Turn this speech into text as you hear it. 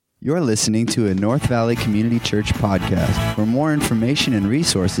You're listening to a North Valley Community Church podcast. For more information and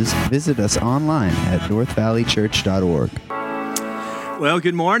resources, visit us online at northvalleychurch.org. Well,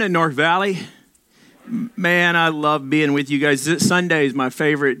 good morning, North Valley. Man, I love being with you guys. Sunday is my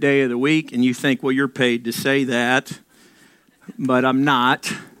favorite day of the week, and you think, well, you're paid to say that, but I'm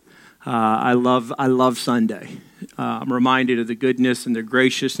not. I love Sunday. I'm reminded of the goodness and the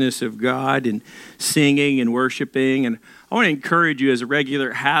graciousness of God and singing and worshiping. And I want to encourage you as a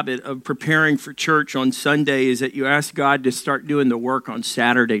regular habit of preparing for church on Sunday is that you ask God to start doing the work on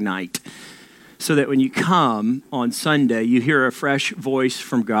Saturday night so that when you come on Sunday, you hear a fresh voice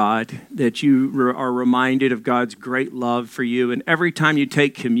from God, that you are reminded of God's great love for you. And every time you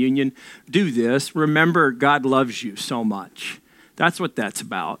take communion, do this. Remember, God loves you so much. That's what that's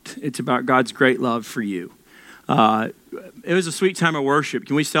about. It's about God's great love for you. It was a sweet time of worship.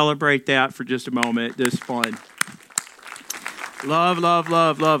 Can we celebrate that for just a moment? This fun. Love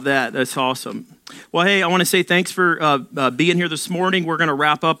that. That's awesome. Well, hey, I want to say thanks for being here this morning. We're going to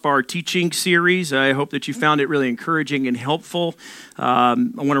wrap up our teaching series. I hope that you found it really encouraging and helpful. I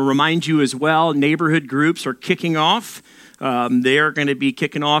want to remind you as well, neighborhood groups are kicking off. They are going to be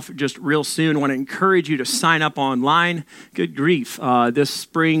kicking off just real soon. I want to encourage you to sign up online. Good grief. This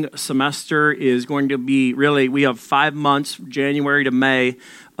spring semester is going to be we have 5 months, January to May,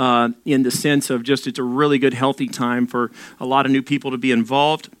 in the sense of just it's a really good, healthy time for a lot of new people to be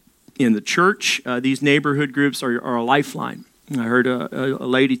involved in the church. These neighborhood groups are a lifeline. I heard a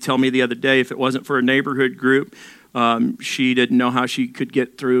lady tell me the other day, if it wasn't for a neighborhood group, she didn't know how she could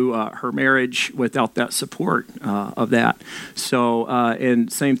get through her marriage without that support of that. So,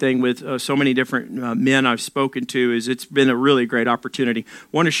 and same thing with so many different men I've spoken to, is it's been a really great opportunity. I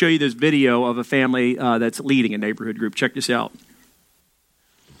want to show you this video of a family that's leading a neighborhood group. Check this out.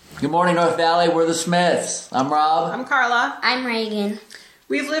 Good morning, North Valley. We're the Smiths. I'm Rob. I'm Carla. I'm Reagan.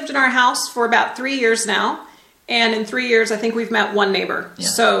 We've lived in our house for about 3 years now. And in 3 years, I think we've met one neighbor. Yeah.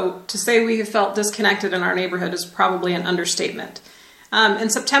 So to say we have felt disconnected in our neighborhood is probably an understatement. In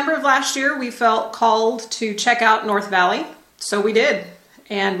September of last year, we felt called to check out North Valley. So we did.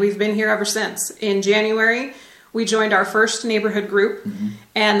 And we've been here ever since. In January, we joined our first neighborhood group. Mm-hmm.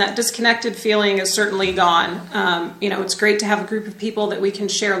 And that disconnected feeling is certainly gone. It's great to have a group of people that we can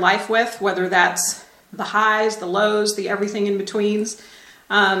share life with, whether that's the highs, the lows, the everything in betweens.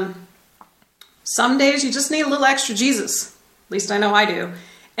 Some days you just need a little extra Jesus. At least I know I do.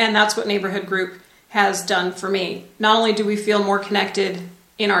 And that's what Neighborhood Group has done for me. Not only do we feel more connected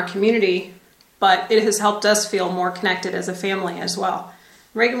in our community, but it has helped us feel more connected as a family as well.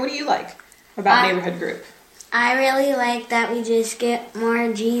 Reagan, what do you like about Neighborhood Group? I really like that we just get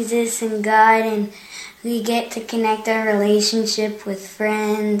more Jesus and God, and we get to connect our relationship with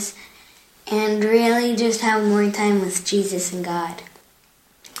friends and really just have more time with Jesus and God.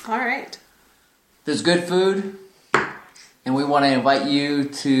 All right. There's good food, and we want to invite you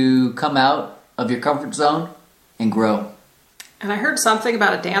to come out of your comfort zone and grow. And I heard something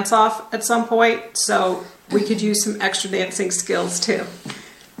about a dance-off at some point, so we could use some extra dancing skills too.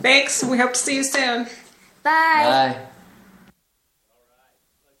 Thanks. We hope to see you soon. Bye.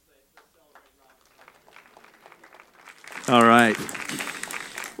 Bye. All right.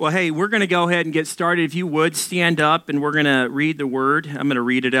 Well, hey, we're going to go ahead and get started. If you would, stand up, and we're going to read the word. I'm going to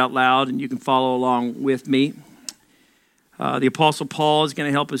read it out loud, and you can follow along with me. The Apostle Paul is going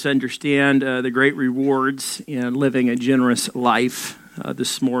to help us understand the great rewards in living a generous life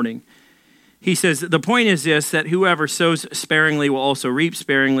this morning. He says, the point is this, that whoever sows sparingly will also reap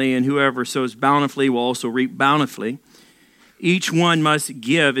sparingly, and whoever sows bountifully will also reap bountifully. Each one must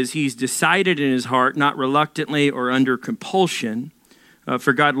give as he's decided in his heart, not reluctantly or under compulsion,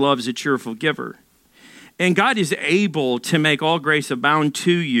 for God loves a cheerful giver. And God is able to make all grace abound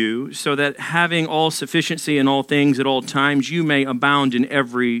to you, so that having all sufficiency in all things at all times, you may abound in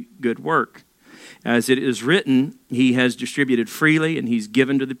every good work. As it is written, he has distributed freely, and he's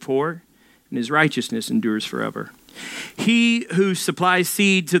given to the poor, and his righteousness endures forever. He who supplies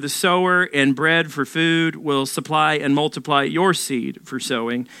seed to the sower and bread for food will supply and multiply your seed for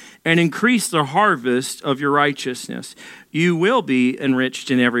sowing and increase the harvest of your righteousness. You will be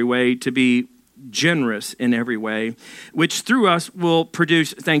enriched in every way to be generous in every way, which through us will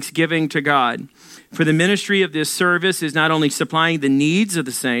produce thanksgiving to God. For the ministry of this service is not only supplying the needs of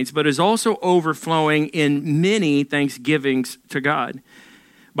the saints, but is also overflowing in many thanksgivings to God.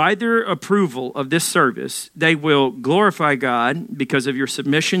 By their approval of this service, they will glorify God because of your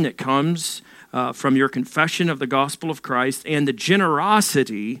submission that comes from your confession of the gospel of Christ and the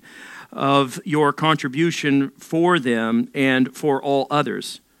generosity of your contribution for them and for all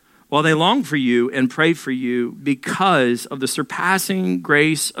others. while they long for you and pray for you because of the surpassing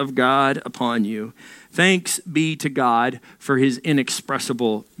grace of God upon you. Thanks be to God for his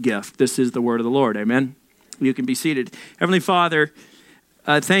inexpressible gift. This is the word of the Lord. Amen. You can be seated. Heavenly Father,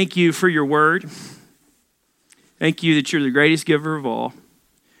 thank you for your word. Thank you that you're the greatest giver of all.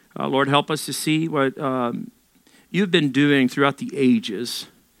 Lord, help us to see what you've been doing throughout the ages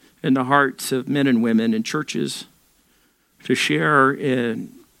in the hearts of men and women in churches to share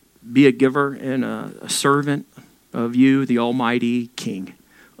and be a giver and a servant of you, the Almighty King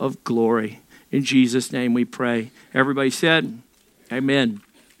of glory. In Jesus' name we pray. Everybody said, amen.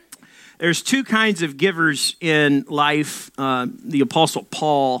 There's two kinds of givers in life. The Apostle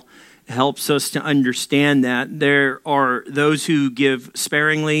Paul helps us to understand that. There are those who give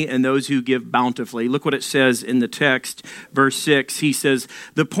sparingly and those who give bountifully. Look what it says in the text, verse 6. He says,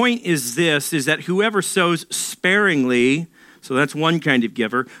 the point is this, is that whoever sows sparingly, so that's one kind of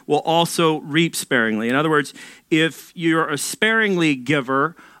giver, will also reap sparingly. In other words, if you're a sparingly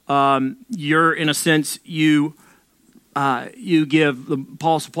giver, you're in a sense, you give, the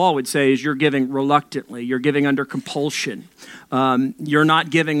Apostle Paul would say, is you're giving reluctantly. You're giving under compulsion. You're not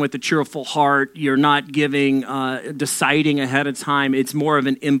giving with a cheerful heart. You're not giving, deciding ahead of time. It's more of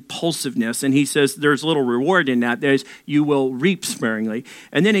an impulsiveness. And he says there's little reward in that. There's, you will reap sparingly.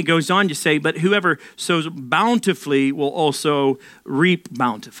 And then he goes on to say, but whoever sows bountifully will also reap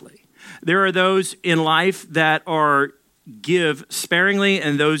bountifully. There are those in life that give sparingly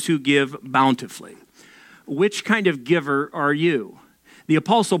and those who give bountifully. Which kind of giver are you? The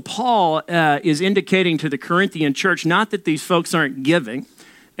Apostle Paul is indicating to the Corinthian church, not that these folks aren't giving,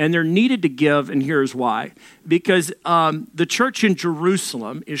 and they're needed to give, and here's why. Because the church in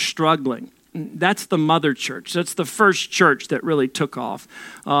Jerusalem is struggling. That's the mother church. That's the first church that really took off.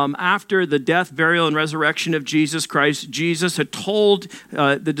 After the death, burial, and resurrection of Jesus Christ, Jesus had told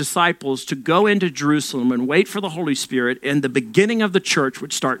the disciples to go into Jerusalem and wait for the Holy Spirit, and the beginning of the church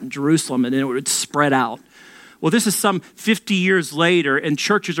would start in Jerusalem, and then it would spread out. Well, this is some 50 years later, and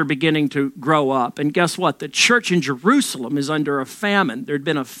churches are beginning to grow up. And guess what? The church in Jerusalem is under a famine. There'd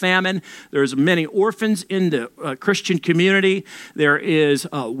been a famine. There's many orphans in the Christian community. There is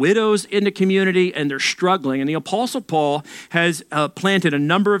widows in the community, and they're struggling. And the Apostle Paul has planted a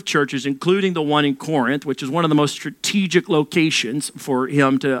number of churches, including the one in Corinth, which is one of the most strategic locations for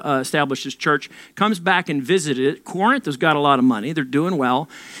him to establish his church. Comes back and visited it. Corinth has got a lot of money. They're doing well.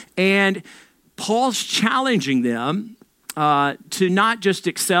 And Paul's challenging them to not just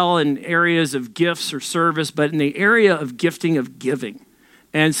excel in areas of gifts or service, but in the area of gifting of giving,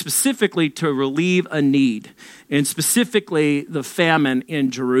 and specifically to relieve a need, and specifically the famine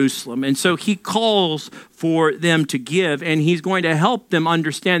in Jerusalem. And so he calls for them to give, and he's going to help them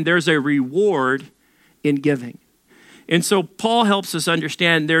understand there's a reward in giving. And so Paul helps us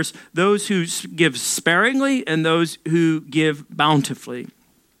understand there's those who give sparingly and those who give bountifully.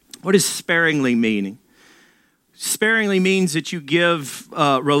 What does sparingly mean? Sparingly means that you give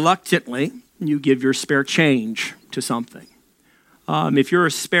reluctantly. You give your spare change to something. If you're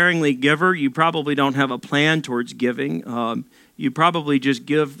a sparingly giver, you probably don't have a plan towards giving. You probably just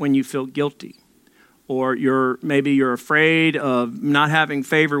give when you feel guilty. Or maybe you're afraid of not having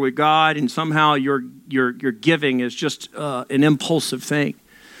favor with God, and somehow your giving is just an impulsive thing.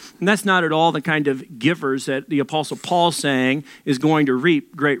 And that's not at all the kind of givers that the Apostle Paul's saying is going to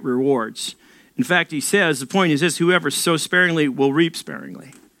reap great rewards. In fact, he says, the point is this, whoever sows sparingly will reap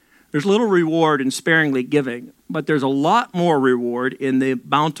sparingly. There's little reward in sparingly giving, but there's a lot more reward in the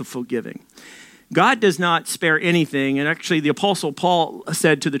bountiful giving. God does not spare anything. And actually, the Apostle Paul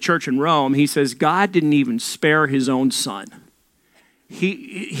said to the church in Rome, he says, God didn't even spare his own son.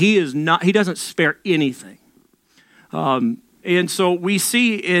 He doesn't spare anything. And so we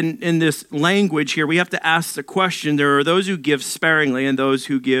see in this language here, we have to ask the question, there are those who give sparingly and those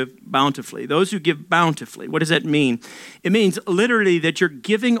who give bountifully. Those who give bountifully, what does that mean? It means literally that you're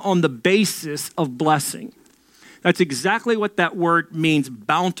giving on the basis of blessing. That's exactly what that word means,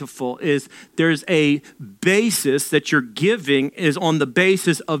 bountiful, is there's a basis that you're giving is on the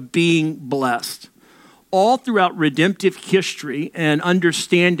basis of being blessed. All throughout redemptive history and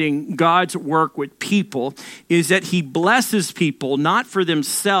understanding God's work with people is that he blesses people not for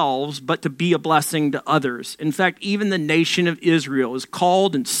themselves, but to be a blessing to others. In fact, even the nation of Israel is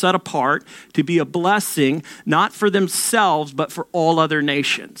called and set apart to be a blessing, not for themselves, but for all other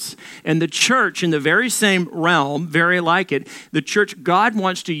nations. And the church, in the very same realm, very like it, the church, God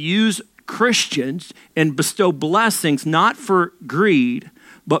wants to use Christians and bestow blessings, not for greed,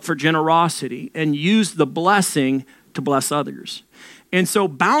 but for generosity, and use the blessing to bless others. And so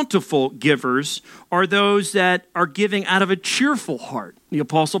bountiful givers are those that are giving out of a cheerful heart. The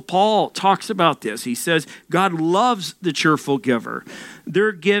Apostle Paul talks about this. He says, God loves the cheerful giver.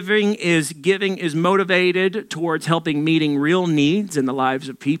 Their giving is motivated towards helping meeting real needs in the lives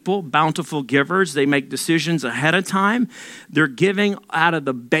of people. Bountiful givers, they make decisions ahead of time. They're giving out of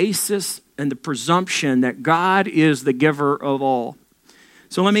the basis and the presumption that God is the giver of all.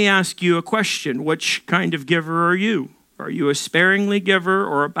 So let me ask you a question. Which kind of giver are you? Are you a sparingly giver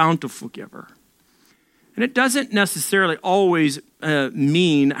or a bountiful giver? And it doesn't necessarily always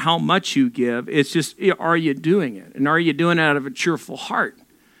mean how much you give. It's just, are you doing it? And are you doing it out of a cheerful heart?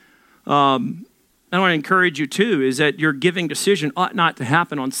 I want to encourage you, too, is that your giving decision ought not to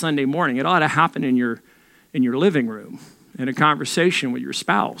happen on Sunday morning. It ought to happen in your living room, in a conversation with your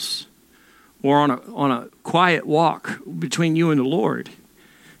spouse, or on a quiet walk between you and the Lord.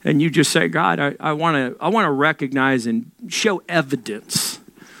 And you just say, God, I want to recognize and show evidence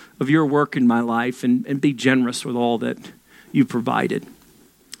of your work in my life and be generous with all that you provided.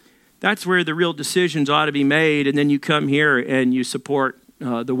 That's where the real decisions ought to be made. And then you come here and you support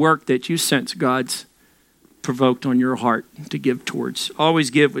the work that you sense God's provoked on your heart to give towards. Always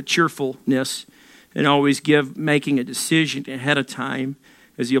give with cheerfulness and always give making a decision ahead of time.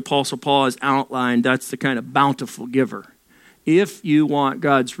 As the Apostle Paul has outlined, that's the kind of bountiful giver. If you want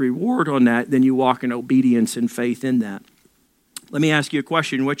God's reward on that, then you walk in obedience and faith in that. Let me ask you a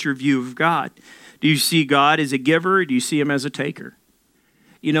question. What's your view of God? Do you see God as a giver or do you see him as a taker?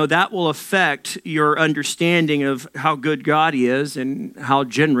 You know, that will affect your understanding of how good God is and how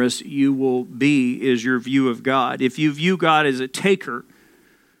generous you will be is your view of God. If you view God as a taker,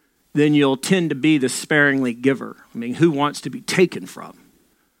 then you'll tend to be the sparingly giver. I mean, who wants to be taken from?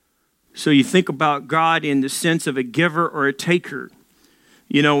 So you think about God in the sense of a giver or a taker.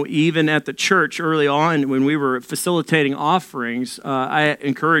 You know, even at the church early on when we were facilitating offerings, I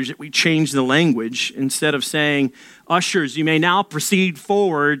encouraged that we change the language. Instead of saying, ushers, you may now proceed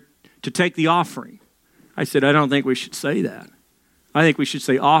forward to take the offering. I said, I don't think we should say that. I think we should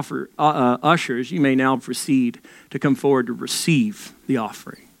say, ushers, you may now proceed to come forward to receive the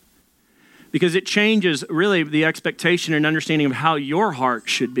offering. Because it changes really the expectation and understanding of how your heart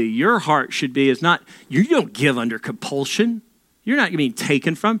should be. Your heart should be is not, you don't give under compulsion. You're not being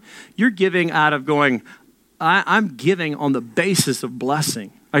taken from. You're giving out of going, I'm giving on the basis of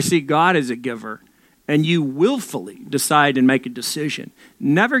blessing. I see God as a giver. And you willfully decide and make a decision.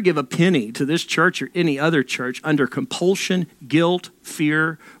 Never give a penny to this church or any other church under compulsion, guilt,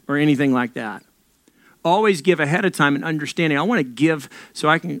 fear, or anything like that. Always give ahead of time and understanding. I want to give so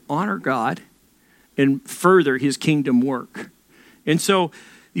I can honor God and further his kingdom work. And so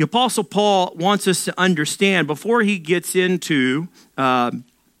the Apostle Paul wants us to understand before he gets into kind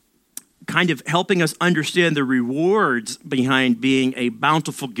of helping us understand the rewards behind being a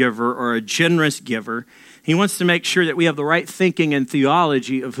bountiful giver or a generous giver. He wants to make sure that we have the right thinking and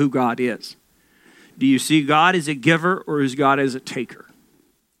theology of who God is. Do you see God as a giver or is God as a taker?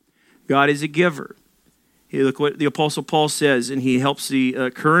 God is a giver. Hey, look what the Apostle Paul says, and he helps the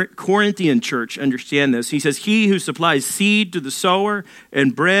current Corinthian church understand this. He says, he who supplies seed to the sower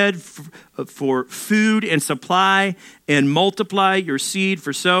and bread for food and supply and multiply your seed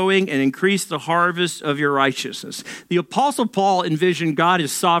for sowing and increase the harvest of your righteousness. The Apostle Paul envisioned God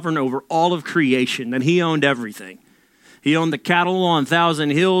as sovereign over all of creation, that he owned everything. He owned the cattle on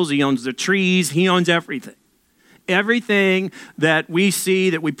 1,000 hills. He owns the trees. He owns everything. Everything that we see,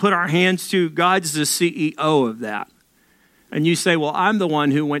 that we put our hands to, God's the CEO of that. And you say, well, I'm the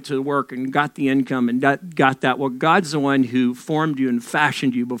one who went to work and got the income and got that. Well, God's the one who formed you and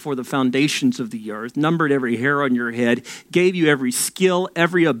fashioned you before the foundations of the earth, numbered every hair on your head, gave you every skill,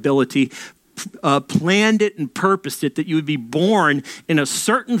 every ability, planned it and purposed it that you would be born in a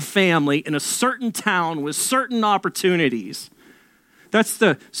certain family, in a certain town with certain opportunities. That's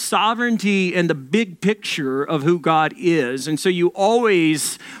the sovereignty and the big picture of who God is. And so you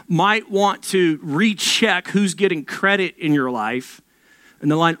always might want to recheck who's getting credit in your life.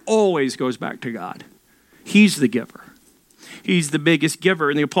 And the line always goes back to God. He's the giver. He's the biggest giver.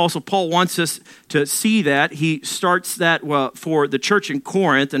 And the Apostle Paul wants us to see that. He starts that for the church in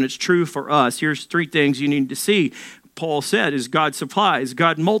Corinth, and it's true for us. Here's 3 things you need to see. Paul said is God supplies,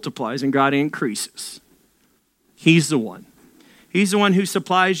 God multiplies, and God increases. He's the one. He's the one who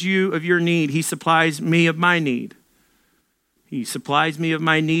supplies you of your need. He supplies me of my need. He supplies me of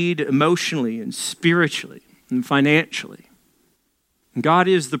my need emotionally and spiritually and financially. And God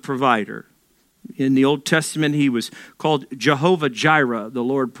is the provider. In the Old Testament, he was called Jehovah Jireh, the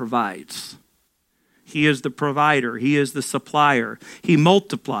Lord provides. He is the provider. He is the supplier. He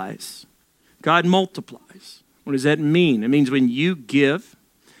multiplies. God multiplies. What does that mean? It means when you give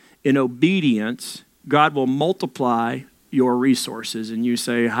in obedience, God will multiply your resources. And you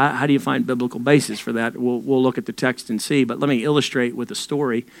say, how do you find biblical basis for that? We'll look at the text and see. But let me illustrate with a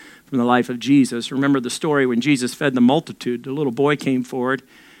story from the life of Jesus. Remember the story when Jesus fed the multitude. The little boy came forward,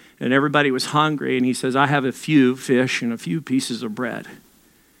 and everybody was hungry. And he says, I have a few fish and a few pieces of bread,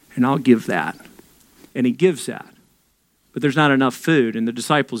 and I'll give that. And he gives that. But there's not enough food. And the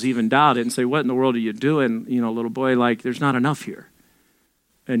disciples even doubted and say, what in the world are you doing, little boy? Like, there's not enough here.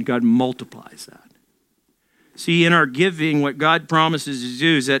 And God multiplies that. See, in our giving, what God promises to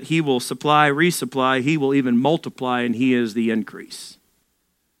do is that he will supply, resupply, he will even multiply, and he is the increase.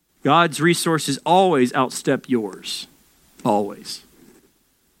 God's resources always outstep yours. Always.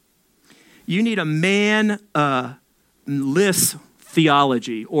 You need a man-less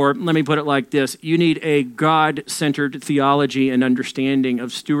theology, or let me put it like this. You need a God-centered theology and understanding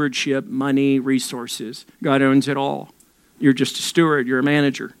of stewardship, money, resources. God owns it all. You're just a steward. You're a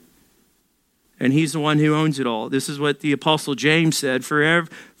manager. And he's the one who owns it all. This is what the Apostle James said.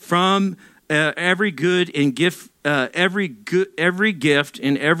 From every good and gift, every gift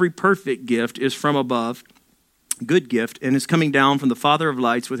and every perfect gift is from above, good gift, and is coming down from the Father of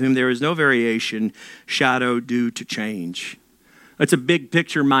lights, with whom there is no variation, shadow due to change. That's a big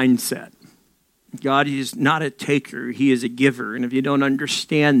picture mindset. God is not a taker. He is a giver. And if you don't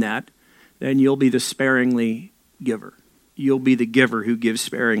understand that, then you'll be the sparingly giver. You'll be the giver who gives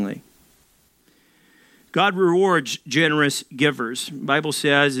sparingly. God rewards generous givers. The Bible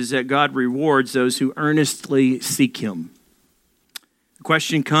says is that God rewards those who earnestly seek him. The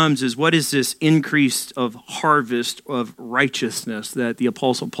question comes is, what is this increase of harvest of righteousness that the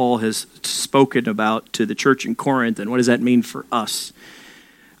Apostle Paul has spoken about to the church in Corinth, and what does that mean for us?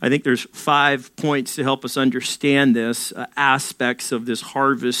 I think there's 5 points to help us understand this, aspects of this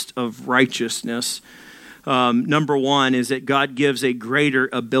harvest of righteousness. Number one is that God gives a greater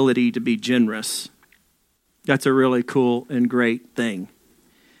ability to be generous. That's a really cool and great thing.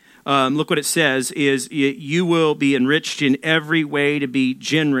 Look what it says is you will be enriched in every way to be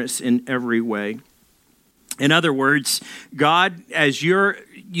generous in every way. In other words, God, as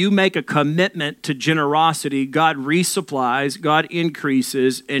you make a commitment to generosity, God resupplies, God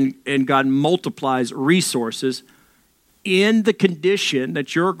increases, and God multiplies resources in the condition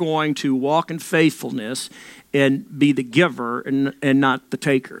that you're going to walk in faithfulness and be the giver and not the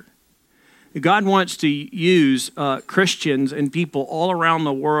taker. God wants to use Christians and people all around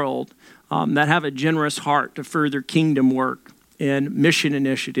the world that have a generous heart to further kingdom work and mission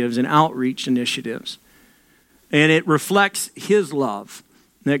initiatives and outreach initiatives. And it reflects his love,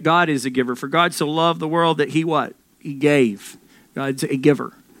 that God is a giver. For God so loved the world that he what? He gave. God's a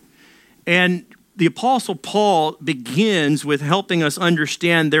giver. And the Apostle Paul begins with helping us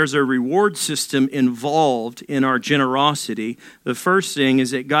understand there's a reward system involved in our generosity. The first thing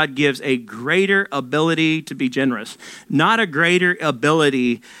is that God gives a greater ability to be generous, not a greater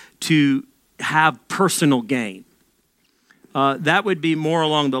ability to have personal gain. That would be more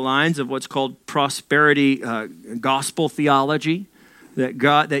along the lines of what's called prosperity gospel theology,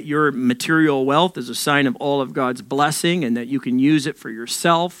 that your material wealth is a sign of all of God's blessing and that you can use it for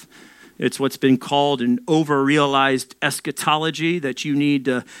yourself. It's what's been called an over-realized eschatology, that you need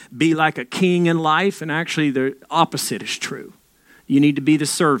to be like a king in life, and actually the opposite is true. You need to be the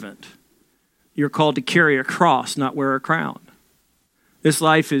servant. You're called to carry a cross, not wear a crown. This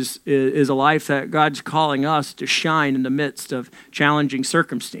life is a life that God's calling us to shine in the midst of challenging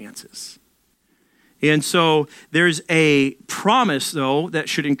circumstances. And so there's a promise, though, that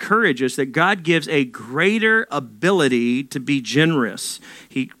should encourage us that God gives a greater ability to be generous.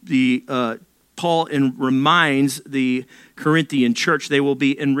 Paul reminds the Corinthian church they will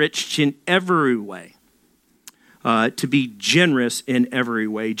be enriched in every way, to be generous in every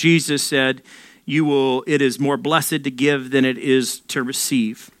way. Jesus said, it is more blessed to give than it is to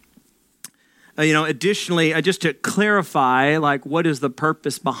receive. Additionally, just to clarify, what is the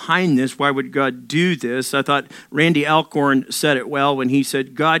purpose behind this? Why would God do this? I thought Randy Alcorn said it well when he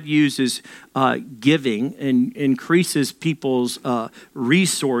said God uses giving and increases people's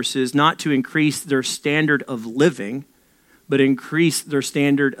resources not to increase their standard of living, but increase their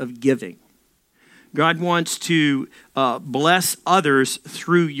standard of giving. God wants to bless others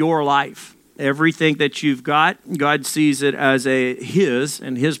through your life. Everything that you've got, God sees it as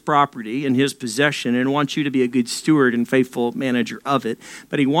his property and his possession, and wants you to be a good steward and faithful manager of it.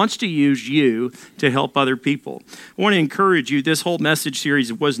 But he wants to use you to help other people. I want to encourage you, this whole message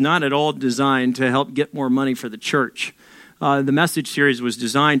series was not at all designed to help get more money for the church. The message series was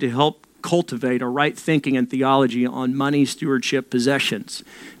designed to help cultivate a right thinking and theology on money, stewardship, possessions.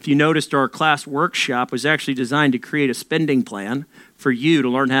 If you noticed, our class workshop was actually designed to create a spending plan for you to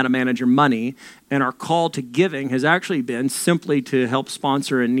learn how to manage your money, and our call to giving has actually been simply to help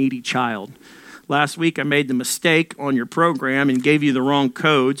sponsor a needy child. Last week, I made the mistake on your program and gave you the wrong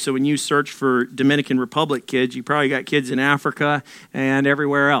code. So when you search for Dominican Republic kids, you probably got kids in Africa and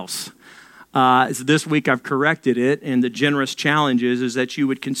everywhere else. So this week, I've corrected it, and the generous challenge is that you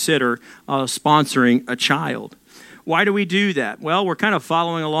would consider sponsoring a child. Why do we do that? Well, we're kind of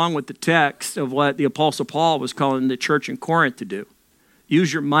following along with the text of what the Apostle Paul was calling the church in Corinth to do.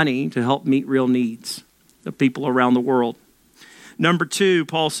 Use your money to help meet real needs of people around the world. Number 2,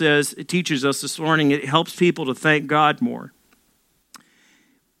 Paul says, it teaches us this morning, it helps people to thank God more.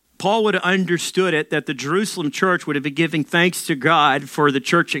 Paul would have understood it that the Jerusalem church would have been giving thanks to God for the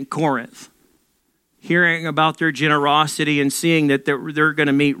church in Corinth, hearing about their generosity and seeing that they're going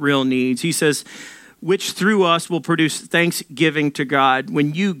to meet real needs. He says, which through us will produce thanksgiving to God.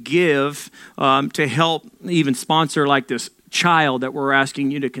 When you give to help even sponsor like this child that we're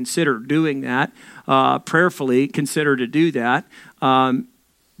asking you to consider doing that, prayerfully consider to do that.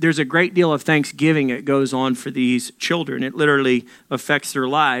 There's a great deal of thanksgiving that goes on for these children. It literally affects their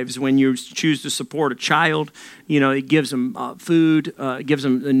lives. When you choose to support a child, it gives them food, it gives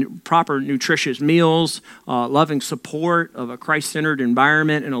them proper nutritious meals, loving support of a Christ-centered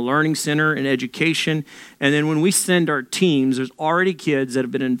environment and a learning center and education. And then when we send our teams, there's already kids that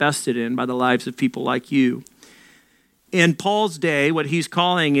have been invested in by the lives of people like you. In Paul's day, what he's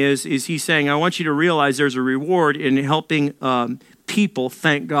calling is he's saying, I want you to realize there's a reward in helping people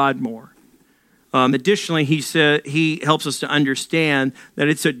thank God more. Additionally, he said he helps us to understand that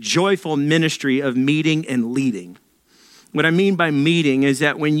it's a joyful ministry of meeting and leading. What I mean by meeting is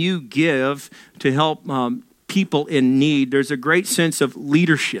that when you give to help people in need, there's a great sense of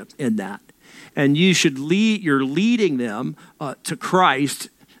leadership in that. And you're leading them to Christ,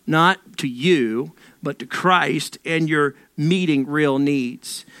 not to you, but to Christ, and you're meeting real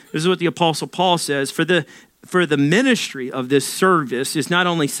needs. This is what the Apostle Paul says. For the ministry of this service is not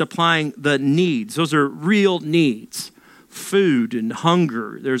only supplying the needs, those are real needs, food and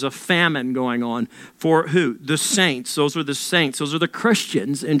hunger. There's a famine going on for who? The saints. Those are the saints. Those are the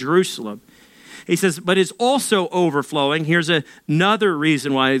Christians in Jerusalem. He says, but it's also overflowing. Here's another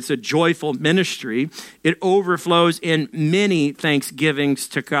reason why it's a joyful ministry. It overflows in many thanksgivings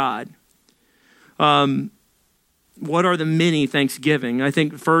to God. What are the many thanksgiving? I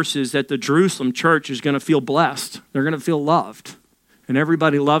think first is that the Jerusalem church is going to feel blessed. They're going to feel loved. And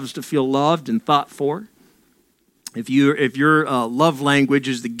everybody loves to feel loved and thought for. If your love language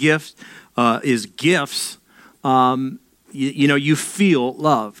is the gift, is gifts, you feel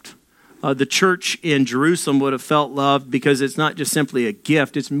loved. The church in Jerusalem would have felt loved because it's not just simply a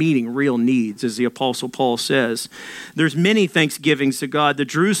gift, it's meeting real needs, as the Apostle Paul says. There's many thanksgivings to God. The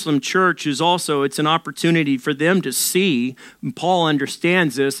Jerusalem church is also, it's an opportunity for them to see, and Paul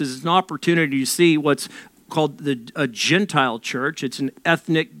understands this, is an opportunity to see what's called a Gentile church. It's an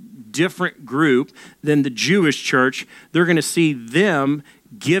ethnic, different group than the Jewish church. They're going to see them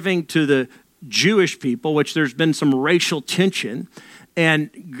giving to the Jewish people, which there's been some racial tension.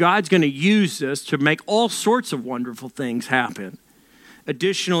 And God's going to use this to make all sorts of wonderful things happen.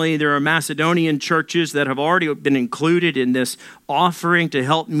 Additionally, there are Macedonian churches that have already been included in this offering to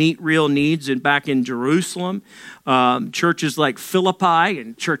help meet real needs back in Jerusalem. Churches like Philippi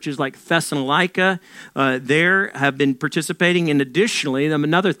and churches like Thessalonica there have been participating. And additionally,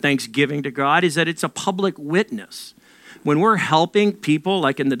 another thanksgiving to God is that it's a public witness. When we're helping people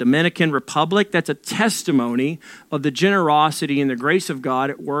like in the Dominican Republic, that's a testimony of the generosity and the grace of God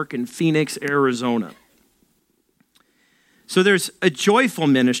at work in Phoenix, Arizona. So there's a joyful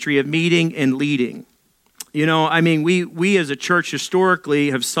ministry of meeting and leading. We as a church historically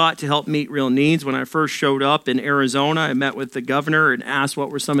have sought to help meet real needs. When I first showed up in Arizona, I met with the governor and asked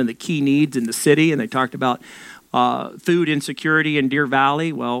what were some of the key needs in the city, and they talked about food insecurity in Deer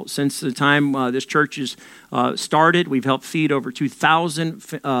Valley. Well, since the time this church has started, we've helped feed over 2,000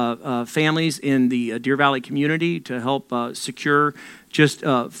 families in the Deer Valley community to help secure just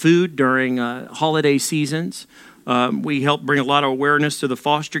food during holiday seasons. We help bring a lot of awareness to the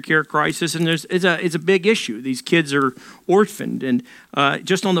foster care crisis, and it's a big issue. These kids are orphaned, and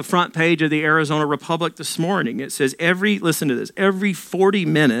just on the front page of the Arizona Republic this morning, it says every 40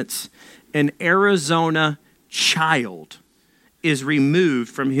 minutes, an Arizona child is removed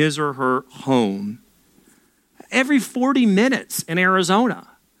from his or her home. Every 40 minutes in Arizona.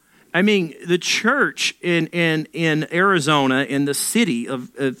 The church in Arizona, in the city of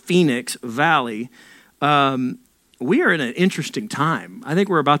Phoenix Valley, we are in an interesting time. I think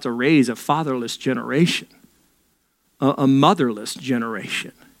we're about to raise a fatherless generation, a motherless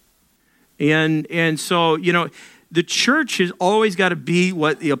generation. And so, the church has always got to be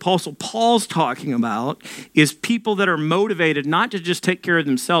what the Apostle Paul's talking about, is people that are motivated not to just take care of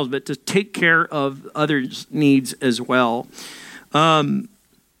themselves, but to take care of others' needs as well. Why?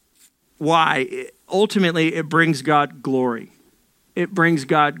 Ultimately, it brings God glory. It brings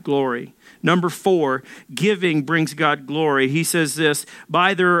God glory. Number 4, giving brings God glory. He says this,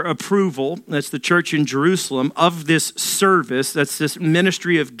 by their approval, that's the church in Jerusalem, of this service, that's this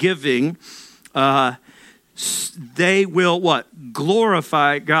ministry of giving, they will what?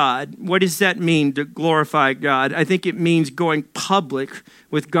 Glorify God. What does that mean, to glorify God? I think it means going public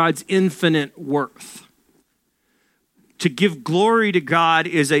with God's infinite worth. To give glory to God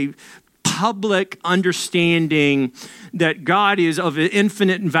is a public understanding that God is of an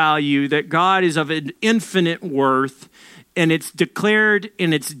infinite value, that God is of an infinite worth, and it's declared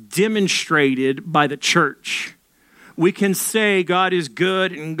and it's demonstrated by the church. We can say God is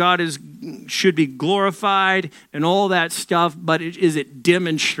good and should be glorified and all that stuff, but is it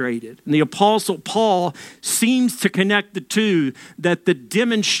demonstrated? And the Apostle Paul seems to connect the two, that the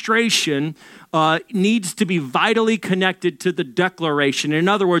demonstration needs to be vitally connected to the declaration. In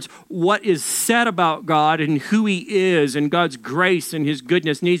other words, what is said about God and who he is and God's grace and his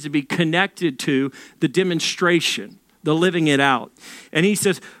goodness needs to be connected to the demonstration, the living it out. And he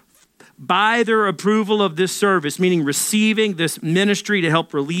says, by their approval of this service, meaning receiving this ministry to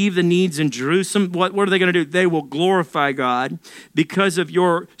help relieve the needs in Jerusalem, what are they going to do? They will glorify God because of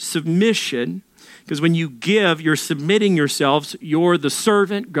your submission. Because when you give, you're submitting yourselves. You're the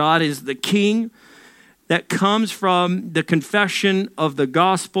servant. God is the king. That comes from the confession of the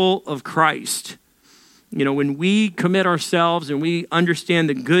gospel of Christ. When we commit ourselves and we understand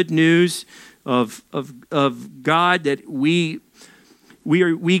the good news of God, that we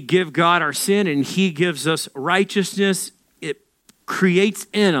give God our sin and he gives us righteousness, it creates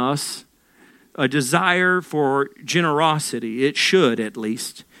in us a desire for generosity. It should, at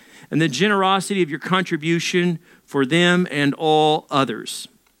least. And the generosity of your contribution for them and all others.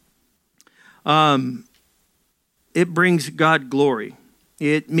 It brings God glory.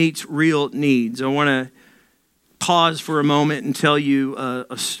 It meets real needs. I want to pause for a moment and tell you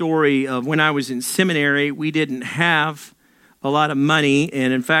a story of when I was in seminary. We didn't have a lot of money,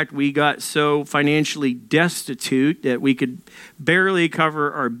 and in fact, we got so financially destitute that we could barely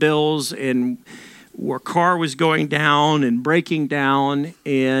cover our bills, and our car was going down and breaking down,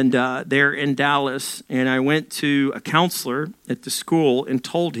 and there in Dallas. And I went to a counselor at the school and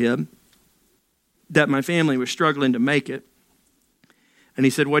told him that my family was struggling to make it. And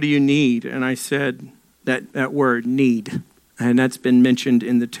he said, what do you need? And I said that word, need. And that's been mentioned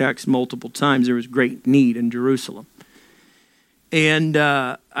in the text multiple times. There was great need in Jerusalem. And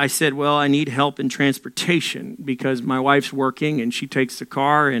I said, well, I need help in transportation because my wife's working and she takes the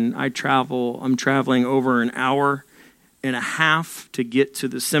car, and I'm traveling over an hour and a half to get to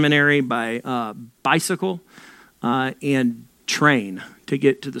the seminary by bicycle and train to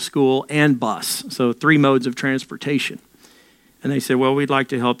get to the school, and bus. So 3 modes of transportation. And they said, well, we'd like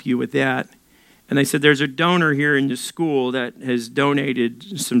to help you with that. And they said, there's a donor here in the school that has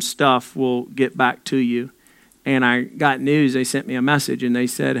donated some stuff. We'll get back to you. And I got news. They sent me a message, and they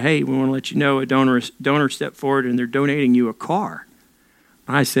said, hey, we want to let you know a donor stepped forward, and they're donating you a car.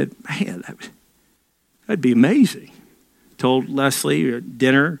 And I said, man, that'd be amazing. Told Leslie at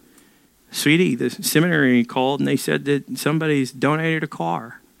dinner, sweetie, the seminary called, and they said that somebody's donated a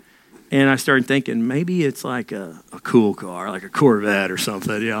car. And I started thinking, maybe it's like a cool car, like a Corvette or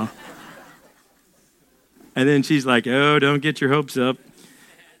something, And then she's like, oh, don't get your hopes up.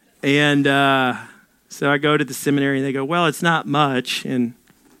 And so I go to the seminary, and they go, well, it's not much. And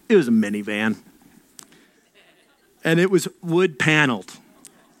it was a minivan. And it was wood paneled,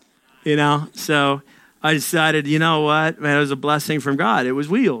 So I decided, you know what, man, it was a blessing from God. It was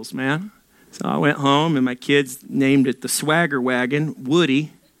wheels, man. So I went home, and my kids named it the Swagger Wagon,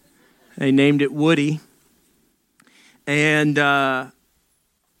 Woody. They named it Woody. And,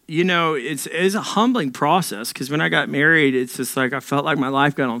 it's a humbling process, because when I got married, it's just like I felt like my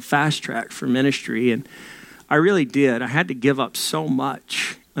life got on fast track for ministry, and I really did. I had to give up so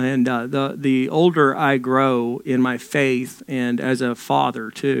much. And the older I grow in my faith, and as a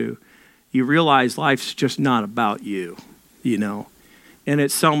father too, you realize life's just not about you, And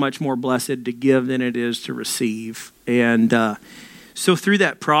it's so much more blessed to give than it is to receive. And so through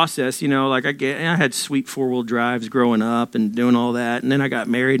that process, I had sweet 4-wheel drives growing up and doing all that. And then I got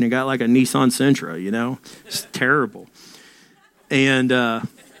married and I got like a Nissan Sentra, It's terrible. And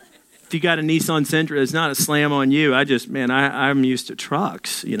If you got a Nissan Sentra, it's not a slam on you. I'm used to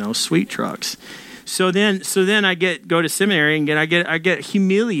trucks, sweet trucks. So then I go to seminary and I get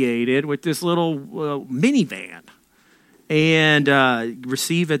humiliated with this little minivan, and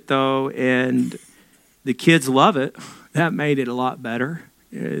receive it though, and the kids love it. That made it a lot better.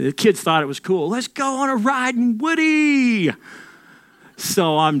 The kids thought it was cool. Let's go on a ride in Woody.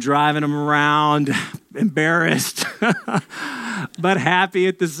 So I'm driving them around, embarrassed, but happy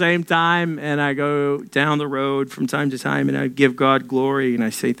at the same time. And I go down the road from time to time and I give God glory. And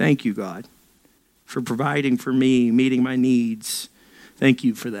I say, thank you, God, for providing for me, meeting my needs. Thank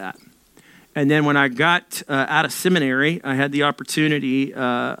you for that. And then when I got out of seminary, I had the opportunity.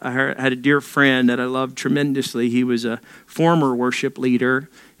 I had a dear friend that I loved tremendously. He was a former worship leader.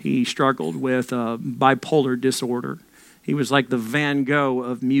 He struggled with bipolar disorder. He was like the Van Gogh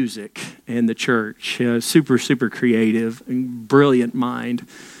of music in the church. Super, super creative, and brilliant mind.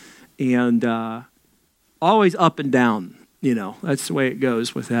 And always up and down, That's the way it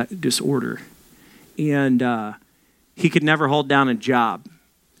goes with that disorder. And he could never hold down a job.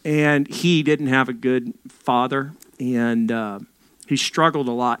 And he didn't have a good father, and he struggled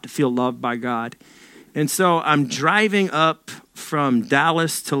a lot to feel loved by God. And so I'm driving up from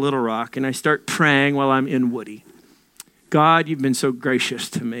Dallas to Little Rock, and I start praying while I'm in Woody. God, you've been so gracious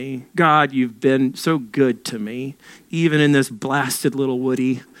to me. God, you've been so good to me. Even in this blasted little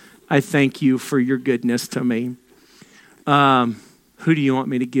Woody, I thank you for your goodness to me. Who do you want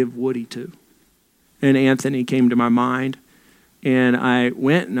me to give Woody to? And Anthony came to my mind. And I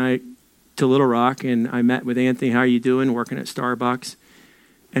went to Little Rock, and I met with Anthony. How are you doing? Working at Starbucks.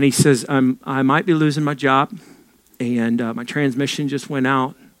 And he says, I might be losing my job, and my transmission just went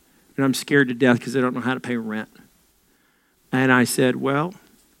out, and I'm scared to death because I don't know how to pay rent. And I said, well,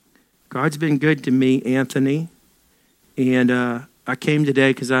 God's been good to me, Anthony. And I came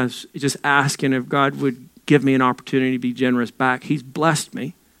today because I was just asking if God would give me an opportunity to be generous back. He's blessed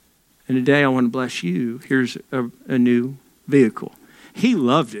me. And today I want to bless you. Here's a new vehicle. He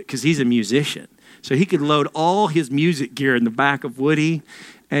loved it because he's a musician. So he could load all his music gear in the back of Woody,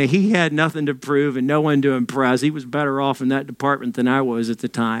 and he had nothing to prove and no one to impress. He was better off in that department than I was at the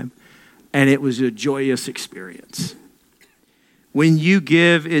time. And it was a joyous experience. When you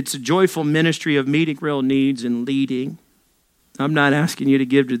give, it's a joyful ministry of meeting real needs and leading. I'm not asking you to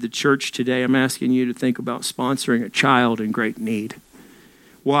give to the church today. I'm asking you to think about sponsoring a child in great need.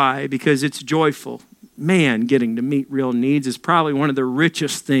 Why? Because it's joyful. Man, getting to meet real needs is probably one of the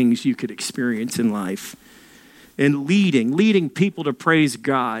richest things you could experience in life. And leading people to praise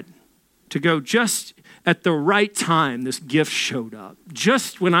God, to go just at the right time, this gift showed up.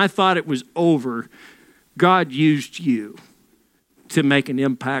 Just when I thought it was over, God used you to make an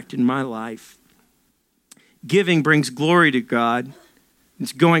impact in my life. Giving brings glory to God.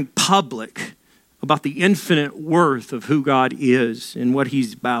 It's going public about the infinite worth of who God is and what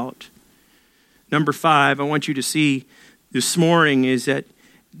he's about. Number 5, I want you to see this morning is that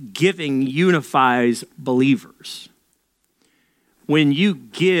giving unifies believers. When you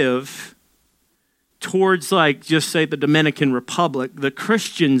give towards just say the Dominican Republic, the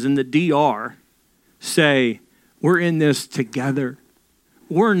Christians in the DR say, we're in this together.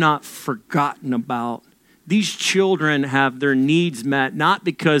 We're not forgotten about. These children have their needs met, not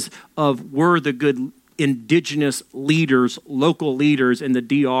because of we're the good indigenous leaders, local leaders in the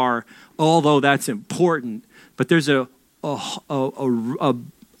DR, although that's important, but there's a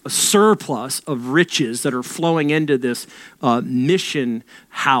surplus of riches that are flowing into this mission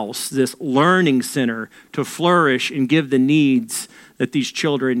house, this learning center to flourish and give the needs that these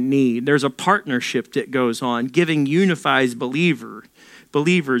children need. There's a partnership that goes on. Giving unifies believers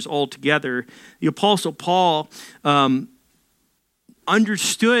all together. The Apostle Paul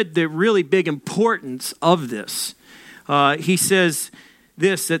understood the really big importance of this. He says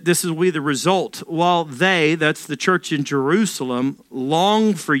that this will be the result. While they, that's the church in Jerusalem,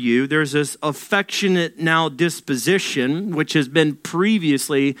 long for you, there's this affectionate now disposition, which has been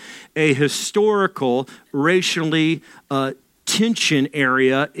previously a historical, racially tension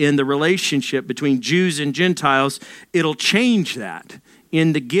area in the relationship between Jews and Gentiles. It'll change that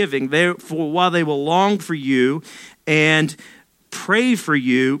in the giving. While they will long for you and pray for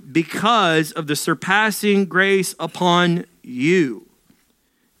you because of the surpassing grace upon you.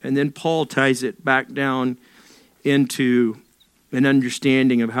 And then Paul ties it back down into an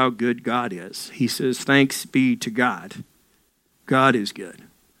understanding of how good God is. He says, thanks be to God. God is good.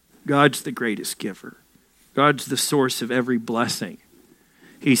 God's the greatest giver. God's the source of every blessing.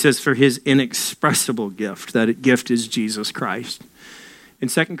 He says, for his inexpressible gift, that gift is Jesus Christ. In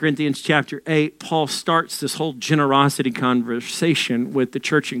 2 Corinthians chapter 8, Paul starts this whole generosity conversation with the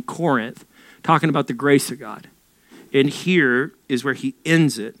church in Corinth, talking about the grace of God. And here is where he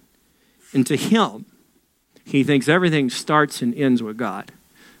ends it. And to him, he thinks everything starts and ends with God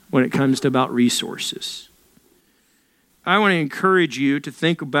when it comes to about resources. I want to encourage you to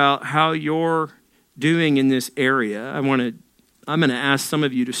think about how you're doing in this area. I'm going to ask some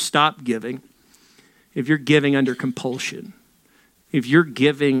of you to stop giving if you're giving under compulsion. If you're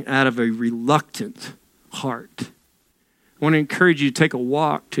giving out of a reluctant heart. I want to encourage you to take a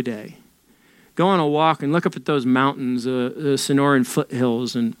walk today. Go on a walk and look up at those mountains, the Sonoran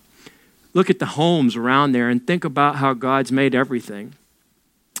foothills, and look at the homes around there and think about how God's made everything.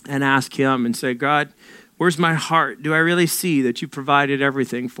 And ask him and say, God, where's my heart? Do I really see that you provided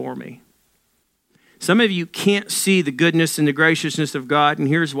everything for me? Some of you can't see the goodness and the graciousness of God, and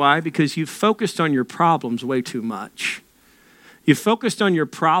here's why. Because you've focused on your problems way too much. You've focused on your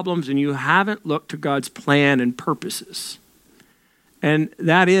problems and you haven't looked to God's plan and purposes. And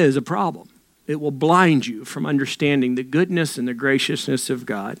that is a problem. It will blind you from understanding the goodness and the graciousness of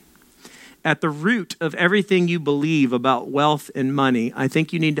God. At the root of everything you believe about wealth and money, I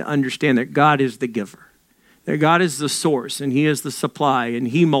think you need to understand that God is the giver. That God is the source and he is the supply and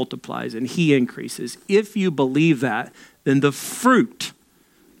he multiplies and he increases. If you believe that, then the fruit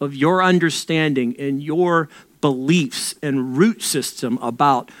of your understanding and your beliefs and root system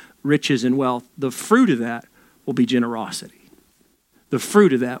about riches and wealth, the fruit of that will be generosity. The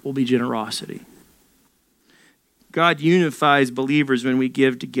fruit of that will be generosity. God unifies believers when we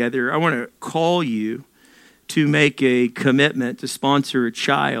give together. I want to call you to make a commitment to sponsor a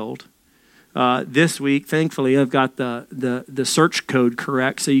child. This week, thankfully, I've got the search code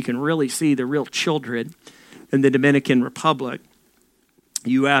correct so you can really see the real children in the Dominican Republic.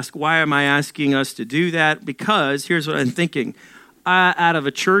 You ask, why am I asking us to do that? Because here's what I'm thinking. Out of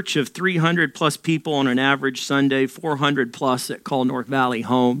a church of 300 plus people on an average Sunday, 400 plus that call North Valley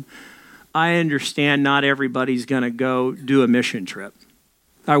home, I understand not everybody's going to go do a mission trip.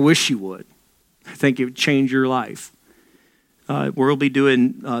 I wish you would. I think it would change your life. We'll be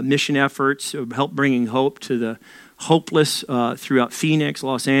doing mission efforts, help bringing hope to the hopeless throughout Phoenix,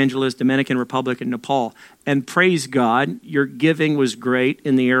 Los Angeles, Dominican Republic, and Nepal. And praise God, your giving was great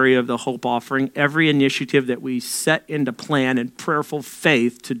in the area of the hope offering. Every initiative that we set into plan in prayerful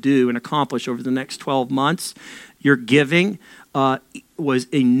faith to do and accomplish over the next 12 months, your giving was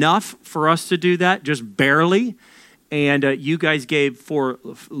enough for us to do that, just barely. And you guys gave for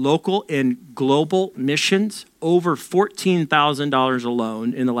local and global missions over $14,000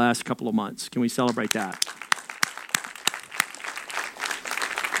 alone in the last couple of months. Can we celebrate that?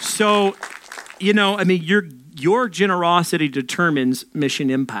 So, your generosity determines mission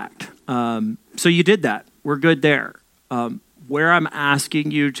impact. So you did that. We're good there. Where I'm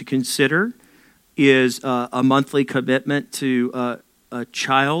asking you to consider is a monthly commitment to a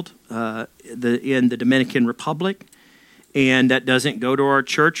child in the Dominican Republic. And that doesn't go to our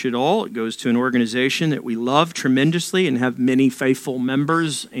church at all. It goes to an organization that we love tremendously and have many faithful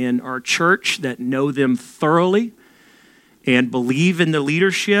members in our church that know them thoroughly and believe in the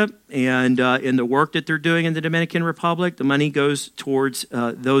leadership and in the work that they're doing in the Dominican Republic. The money goes towards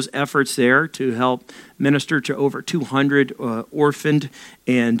those efforts there to help minister to over 200 orphaned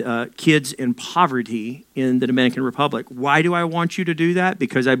and kids in poverty in the Dominican Republic. Why do I want you to do that?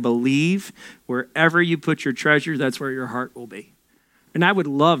 Because I believe wherever you put your treasure, that's where your heart will be. And I would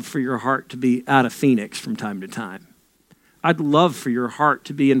love for your heart to be out of Phoenix from time to time. I'd love for your heart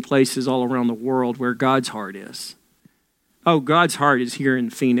to be in places all around the world where God's heart is. Oh, God's heart is here in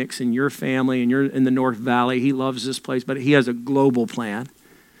Phoenix, in your family, and you're in the North Valley. He loves this place, but he has a global plan.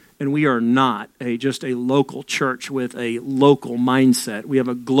 And we are not just a local church with a local mindset. We have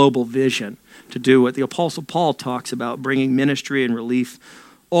a global vision to do what the Apostle Paul talks about, bringing ministry and relief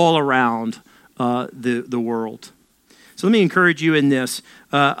all around the world. So let me encourage you in this.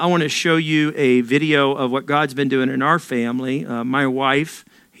 I want to show you a video of what God's been doing in our family. My wife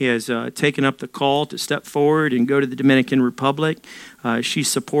has taken up the call to step forward and go to the Dominican Republic. She's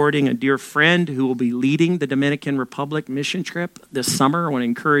supporting a dear friend who will be leading the Dominican Republic mission trip this summer. I want to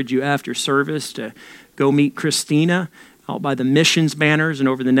encourage you after service to go meet Christina out by the missions banners. And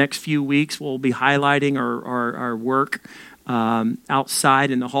over the next few weeks, we'll be highlighting our work outside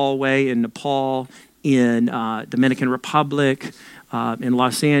in the hallway in Nepal, in Dominican Republic, in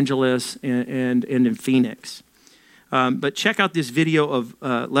Los Angeles, and in Phoenix. But check out this video of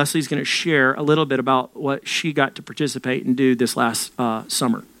Leslie's going to share a little bit about what she got to participate and do this last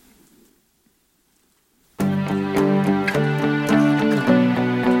summer.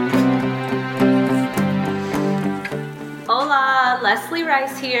 Hola, Leslie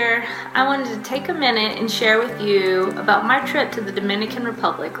Rice here. I wanted to take a minute and share with you about my trip to the Dominican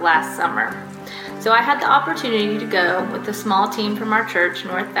Republic last summer. So I had the opportunity to go with a small team from our church,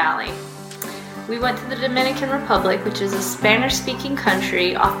 North Valley. We went to the Dominican Republic, which is a Spanish-speaking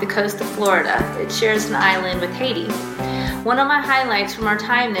country off the coast of Florida. It shares an island with Haiti. One of my highlights from our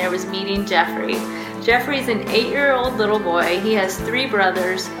time there was meeting Jeffrey. Jeffrey's an 8-year-old little boy. He has 3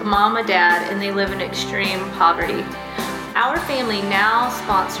 brothers, a mom, a dad, and they live in extreme poverty. Our family now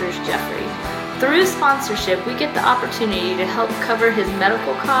sponsors Jeffrey. Through sponsorship, we get the opportunity to help cover his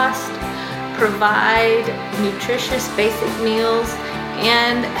medical costs, provide nutritious basic meals,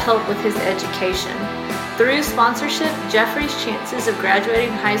 and help with his education. Through sponsorship, Jeffrey's chances of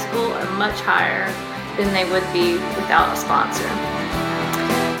graduating high school are much higher than they would be without a sponsor.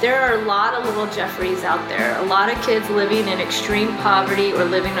 There are a lot of little Jeffreys out there, a lot of kids living in extreme poverty or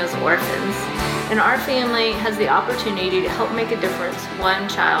living as orphans, and our family has the opportunity to help make a difference one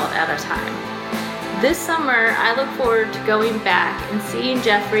child at a time. This summer, I look forward to going back and seeing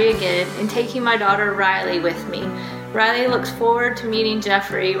Jeffrey again and taking my daughter Riley with me. Riley looks forward to meeting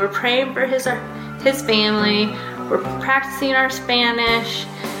Jeffrey. We're praying for his family. We're practicing our Spanish.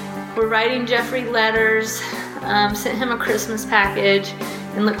 We're writing Jeffrey letters. Sent him a Christmas package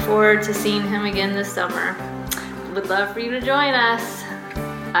and look forward to seeing him again this summer. Would love for you to join us.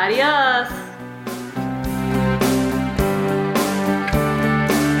 Adios.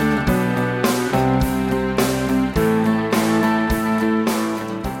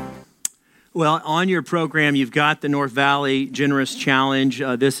 Well, on your program, you've got the North Valley Generous Challenge.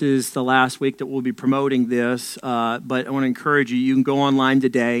 This is the last week that we'll be promoting this, but I want to encourage you. You can go online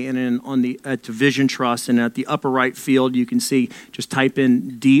today, and at the Vision Trust, and at the upper right field, you can see, just type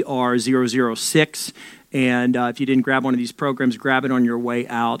in DR006. And if you didn't grab one of these programs, grab it on your way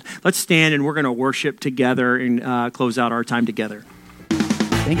out. Let's stand, and we're going to worship together and close out our time together.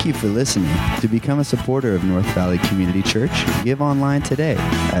 Thank you for listening. To become a supporter of North Valley Community Church, give online today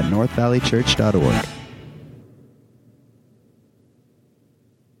at northvalleychurch.org.